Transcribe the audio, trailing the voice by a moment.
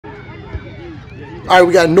All right,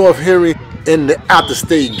 we got North Henry in the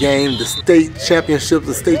out-the-state game, the state championship.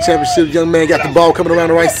 Young man got the ball coming around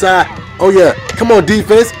the right side. Oh, yeah. Come on,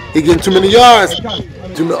 defense. He getting too many yards.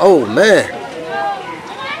 Oh, man.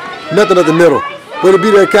 Nothing up the middle. Way to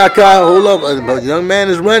be there, Kaka. Hold up. The young man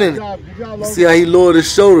is running. See how he lowered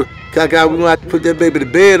his shoulder. Kaka, we're going to have to put that baby to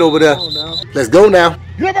bed over there. Let's go now.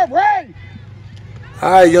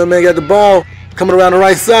 All right, young man got the ball coming around the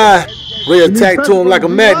right side. Ray attacked to him like a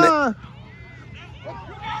magnet.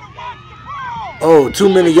 Oh, too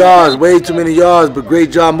many yards, way too many yards, but great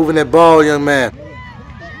job moving that ball, young man.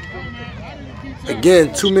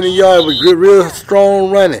 Again, too many yards, but good, real strong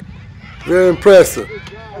running. Very impressive.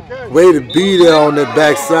 Way to be there on that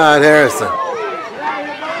backside, Harrison.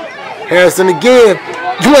 Harrison again.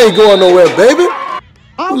 You ain't going nowhere, baby.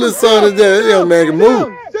 Who little son is that? That young man can move.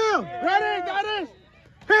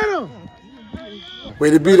 Way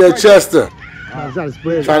to be there, Chester.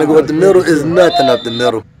 Trying to go up the middle is nothing up the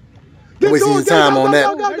middle. Don't wasting your time on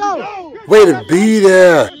that. Way to be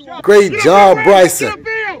there. Great job, Bryson.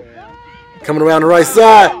 Coming around the right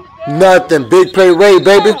side. Nothing. Big play Ray,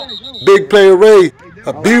 baby. Big play Ray.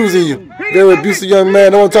 Abusing you. Very abusive young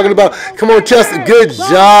man. No one talking about. Come on, Chester. Good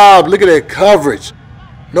job. Look at that coverage.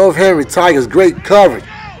 North Henry Tigers. Great coverage.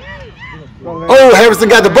 Oh, Harrison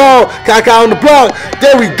got the ball. Kaka on the block.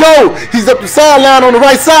 There we go. He's up the sideline on the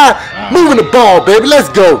right side. Moving the ball, baby. Let's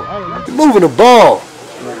go. Moving the ball.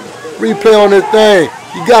 Replay on that thing.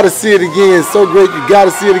 You got to see it again. So great. You got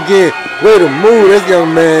to see it again. Way to move. This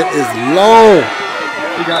young man is long.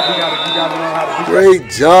 Great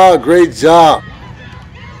job. Great job.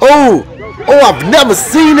 Oh, I've never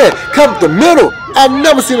seen that. Come up the middle. I've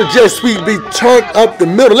never seen a jet sweep be turned up the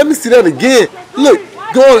middle. Let me see that again. Look,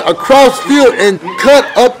 going across field and cut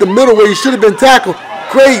up the middle where you should have been tackled.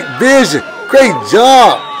 Great vision. Great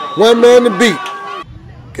job. One man to beat.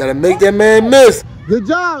 Got to make that man miss. Good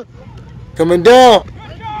job. Coming down.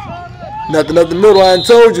 Nothing up the middle, I ain't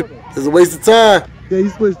told you. It's a waste of time. Yeah, he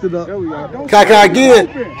switched it up. Kaka again.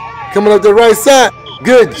 Coming up the right side.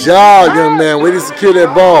 Good job, young man. Way to secure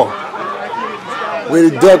that ball. Way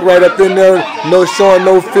to duck right up in there. No showing,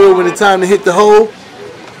 no feel when it's time to hit the hole.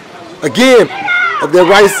 Again, up that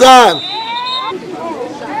right side.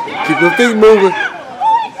 Keep your feet moving.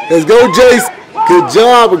 Let's go, Jace. Good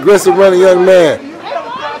job, aggressive running young man.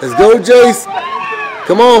 Let's go, Jace.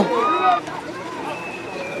 Come on.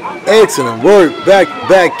 Excellent work.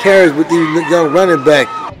 Back carries with these young running back.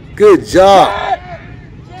 Good job.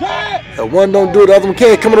 That one don't do it, the other one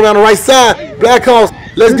can. Coming around the right side. Blackhawks.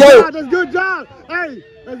 Let's go. That's good job. Hey,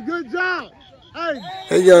 that's good job. Hey.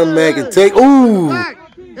 That young man can take. Ooh.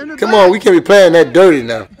 Come on, we can't be playing that dirty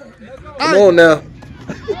now. Come on now.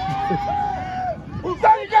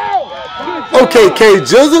 Okay, K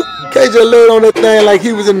Jizzle. K just laid on that thing like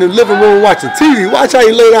he was in the living room watching TV. Watch how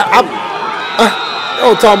he laid out.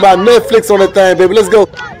 I'm talking about Netflix on that thing, baby. Let's go.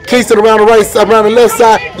 Kingston around the right side, around the left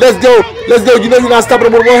side. Let's go. Let's go. You know you're not stopping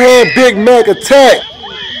him with one hand. Big Mac attack.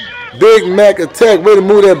 Big Mac attack. Way to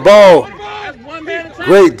move that ball.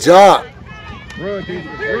 Great job.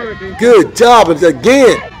 Good job. And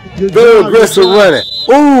again, very aggressive running.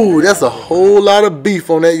 Ooh, that's a whole lot of beef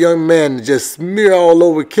on that young man to just smear all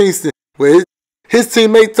over Kingston. Where his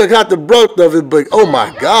teammate took out the brunt of it, but oh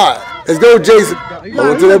my God. Let's go, Jason.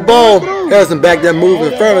 Over to that ball. Harrison back there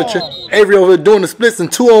moving furniture. Avery over here doing the splits in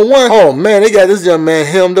 2-on-1. Oh man, they got this young man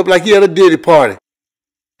hemmed up like he had a Diddy party.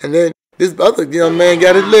 And then this other young man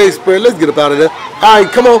got his legs spread. Let's get up out of there. All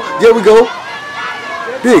right, come on. There we go.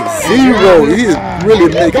 Big Zero. He's really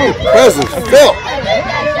making his presence felt.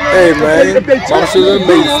 Hey man, I'm sure that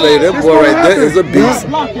baby slay. That boy right there is a beast.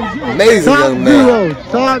 Amazing young man.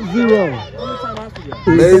 Top zero.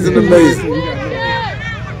 Amazing, amazing.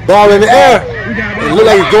 Ball in the air. It look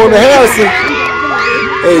like he's going to Harrison.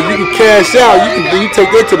 Hey, you can cash out. You take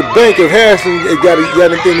that to the bank if Harrison got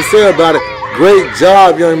anything to say about it. Great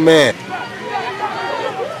job, young man.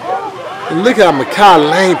 And look how Makai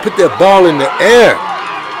Lane put that ball in the air.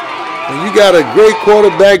 When you got a great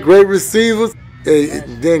quarterback, great receivers,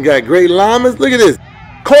 then got great linemen. Look at this.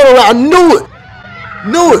 Corner out. I knew it.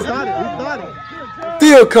 Knew it.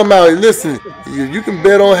 Still come out. Listen, you can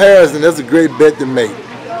bet on Harrison. That's a great bet to make.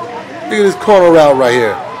 Look at this corner route right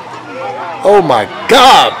here. Oh my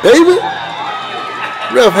God, baby.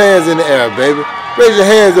 Rough hands in the air, baby. Raise your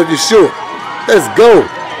hands if you're sure. Let's go.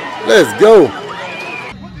 Let's go.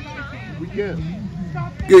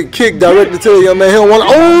 Get kicked directly to the young man. He don't want.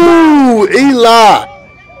 Oh, Eli.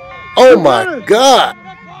 Oh my God.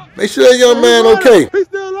 Make sure that young man okay.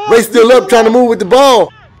 Ray still up trying to move with the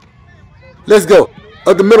ball. Let's go.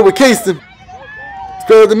 Up the middle with Kingston.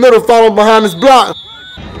 Straight up the middle, following behind this block.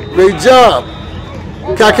 Great job.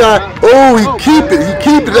 Kaka. Oh, he keep it. He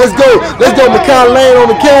keep it. Let's go. Let's go. McCall Lane on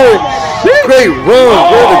the carry. Great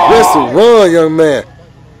run. Great aggressive run, young man.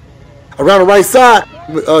 Around the right side.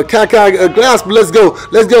 Kaka Glasper. Let's go.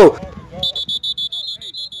 Let's go.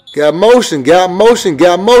 Got motion. Got motion.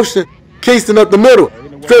 Got motion. Kingston up the middle.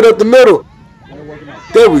 Straight up the middle.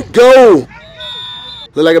 There we go.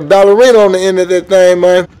 Look like a ballerina on the end of that thing,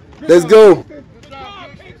 man. Let's go.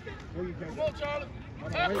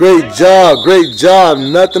 Great job. Great job.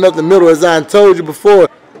 Nothing up the middle, as I told you before.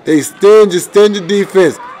 They stingy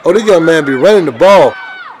defense. Oh, this young man be running the ball.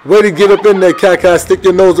 Way to get up in there, Kaka. Stick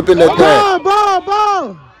your nose up in that thing.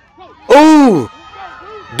 Ball. Ooh.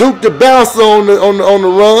 Duke the bouncer on the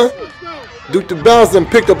run. Duke the bouncer and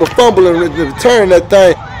picked up a fumble and returned that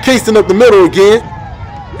thing. Kingston up the middle again.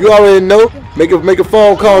 You already know. Make a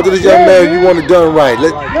phone call to this young man if you want it done right.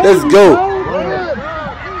 Let's go.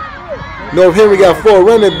 North Henry got 4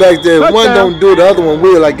 running backs there. One don't do it, the other one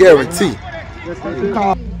will, I guarantee.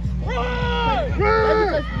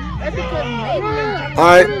 All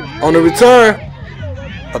right, on the return,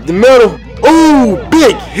 up the middle. Ooh,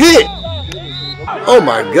 big hit. Oh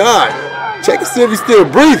my God. Check and see if he's still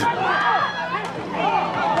breathing.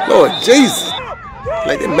 Lord Jesus.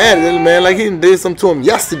 Like they mad at him, man. Like he did something to him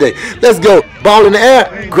yesterday. Let's go. Ball in the air.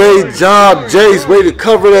 Great job, Jace. Way to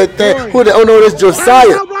cover that thing. Who that? Oh no, that's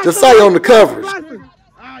Josiah. Josiah on the coverage.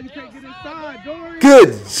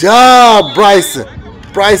 Good job, Bryson.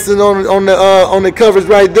 Bryson on the coverage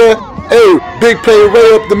right there. Hey, big play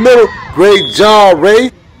Ray up the middle. Great job,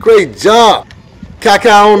 Ray. Great job.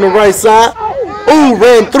 Kaka on the right side. Ooh,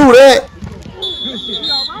 ran through that.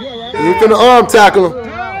 He's gonna arm tackle him.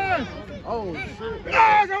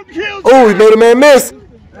 Oh, he made a man miss.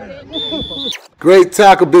 Great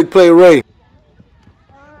tackle, big play Ray.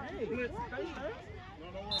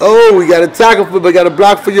 Oh, we got a tackle but got a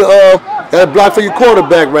block for your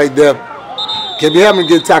quarterback right there. Can't be having to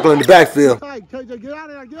get a tackle in the backfield.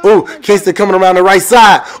 Oh, Kingston coming around the right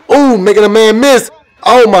side. Oh, making a man miss.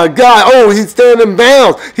 Oh my God. Oh, he's staying in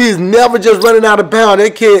bounds. He's never just running out of bounds.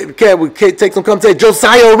 That kid would take some contact.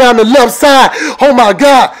 Josiah around the left side. Oh my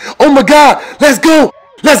God. Oh my God. Let's go.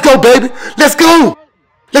 Let's go, baby. Let's go.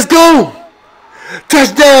 Let's go.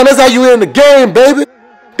 Touchdown. That's how you win the game, baby.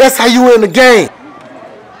 That's how you win the game.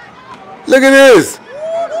 Look at this.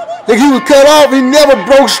 Look, he was cut off. He never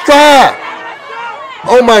broke stride.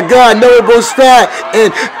 Oh my God, never broke stride.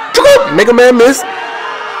 And make a man miss.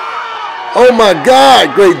 Oh my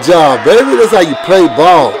God, great job, baby. That's how you play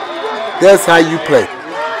ball. That's how you play.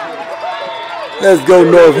 Let's go,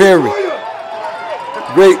 North Henry.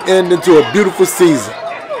 Great ending to a beautiful season.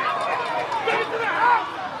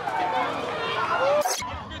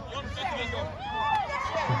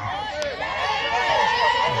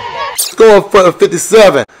 Score for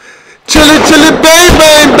 57. Chili,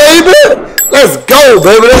 baby. Let's go,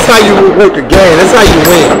 baby. That's how you work the game. That's how you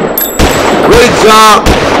win. Great job.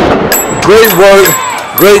 Great work.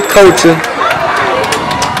 Great coaching.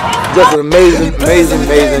 Just an amazing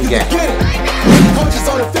game.